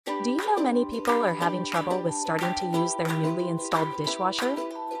Do you know many people are having trouble with starting to use their newly installed dishwasher?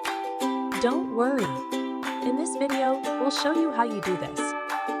 Don't worry. In this video, we'll show you how you do this.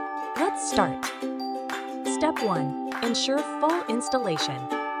 Let's start. Step 1. Ensure full installation.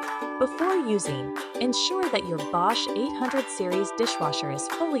 Before using, ensure that your Bosch 800 series dishwasher is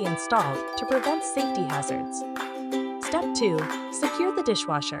fully installed to prevent safety hazards. Step 2. Secure the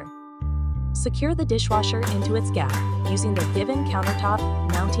dishwasher. Secure the dishwasher into its gap using the given countertop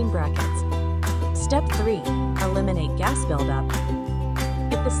mounting brackets. Step 3. Eliminate gas buildup.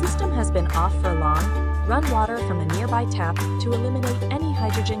 If the system has been off for long, run water from a nearby tap to eliminate any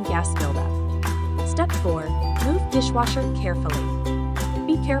hydrogen gas buildup. Step 4. Move dishwasher carefully.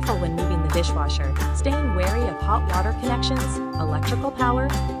 Be careful when moving the dishwasher, staying wary of hot water connections, electrical power,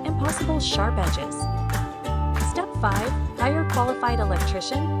 and possible sharp edges. Step 5. Hire a qualified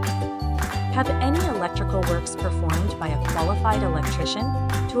electrician. Have any electrical works performed by a qualified electrician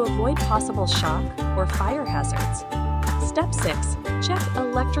to avoid possible shock or fire hazards. Step 6. Check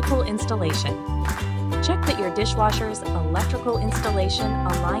electrical installation. Check that your dishwasher's electrical installation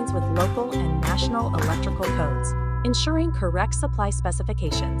aligns with local and national electrical codes, ensuring correct supply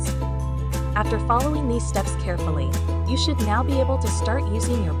specifications. After following these steps carefully, you should now be able to start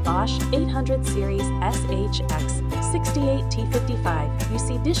using your Bosch 800 Series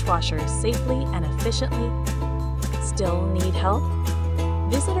SHX68T55UC Dishwasher safely and efficiently. Still need help?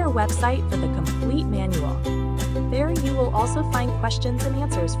 Visit our website for the complete manual. There you will also find questions and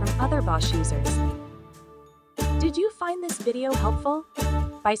answers from other Bosch users. Did you find this video helpful?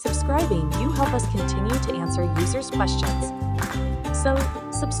 By subscribing, you help us continue to answer users' questions. So,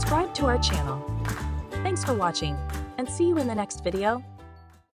 subscribe to our channel. Thanks for watching, and see you in the next video.